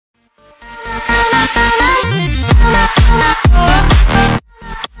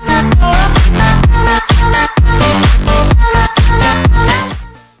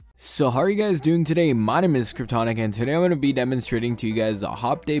So how are you guys doing today? My name is Kryptonic and today I'm going to be demonstrating to you guys the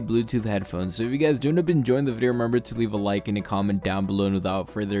Hopday Bluetooth headphones. So if you guys do end up enjoying the video, remember to leave a like and a comment down below, and without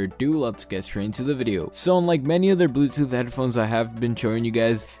further ado, let's get straight into the video. So unlike many other Bluetooth headphones I have been showing you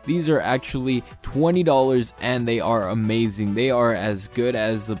guys, these are actually $20 and they are amazing. They are as good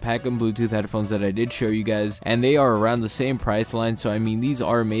as the Packham Bluetooth headphones that I did show you guys, and they are around the same price line. So I mean, these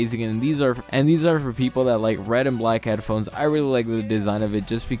are amazing, and these are for people that like red and black headphones. I really like the design of it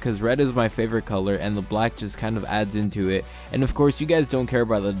just because red is my favorite color and the black just kind of adds into it. And of course, you guys don't care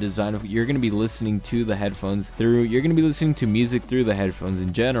about the design of, you're going to be listening to the headphones through, you're going to be listening to music through the headphones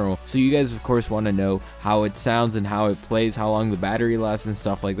in general. So you guys of course want to know how it sounds and how it plays, how long the battery lasts and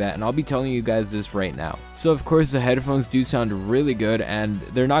stuff like that, and I'll be telling you guys this right now. So of course the headphones do sound really good, and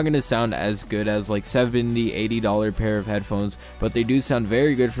they're not going to sound as good as like $70-$80 pair of headphones, but they do sound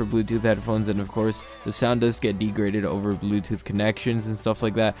very good for Bluetooth headphones. And of course the sound does get degraded over Bluetooth connections and stuff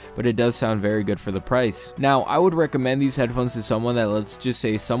like that, but it does sound very good for the price. Now I would recommend these headphones to someone that, let's just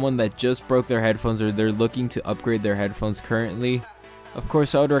say someone that just broke their headphones or they're looking to upgrade their headphones currently. Of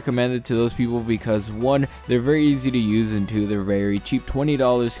course, I would recommend it to those people because one, they're very easy to use, and two, they're very cheap.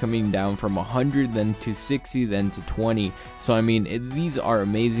 $20 coming down from 100, then to 60, then to 20. So I mean, these are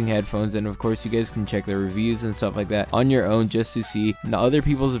amazing headphones, and of course you guys can check their reviews and stuff like that on your own just to see other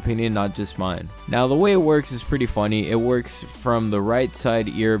people's opinion, not just mine. Now the way it works is pretty funny. It works from the right side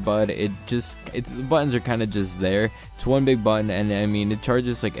earbud. The buttons are kind of just there. It's one big button, and I mean, it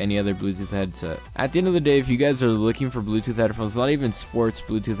charges like any other Bluetooth headset. At the end of the day, if you guys are looking for Bluetooth headphones, not even sports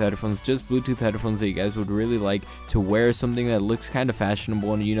Bluetooth headphones, just Bluetooth headphones that you guys would really like to wear, something that looks kind of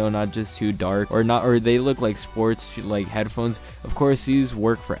fashionable and, you know, not just too dark, or they look like sports like headphones. Of course these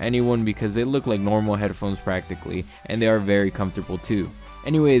work for anyone because they look like normal headphones practically, and they are very comfortable too.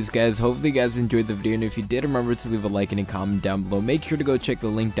 Anyways guys, hopefully you guys enjoyed the video, and if you did, remember to leave a like and a comment down below. Make sure to go check the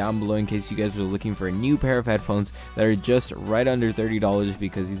link down below in case you guys are looking for a new pair of headphones that are just right under $30,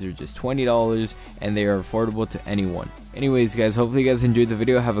 because these are just $20 and they are affordable to anyone. Anyways guys, hopefully you guys enjoyed the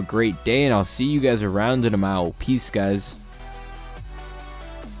video. Have a great day, and I'll see you guys around, and I'm out. Peace guys.